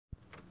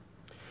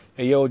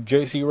Hey yo,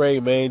 JC Ray,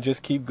 man,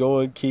 just keep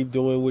going, keep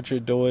doing what you're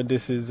doing.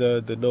 This is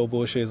the No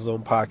Bullshit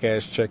Zone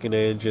podcast checking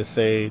in, just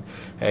saying,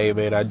 hey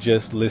man, I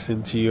just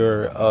listened to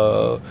your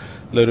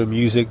little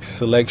music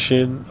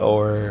selection,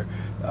 or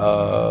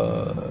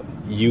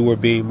you were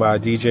being my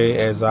DJ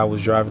as I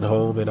was driving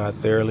home, and I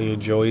thoroughly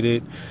enjoyed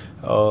it.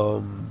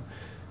 Um,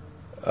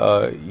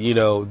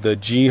 the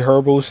G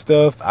Herbo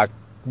stuff, I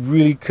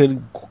really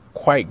couldn't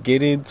quite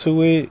get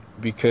into it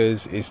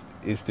because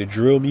it's the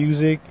drill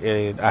music,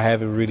 and I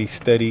haven't really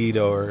studied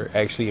or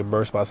actually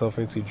immersed myself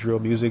into drill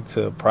music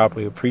to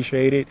properly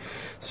appreciate it.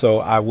 So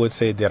I would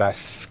say that I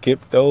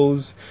skipped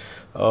those.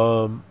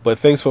 But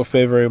thanks for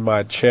favoring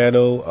my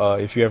channel.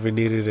 If you ever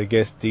needed a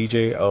guest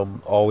DJ,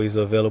 I'm always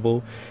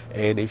available.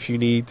 And if you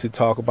need to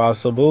talk about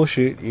some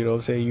bullshit, you know what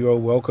I'm saying, you are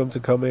welcome to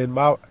come in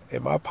my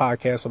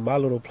podcast on my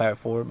little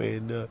platform,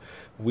 and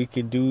we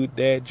can do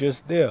that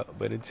just there.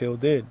 But until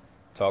then,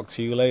 talk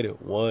to you later.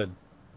 One.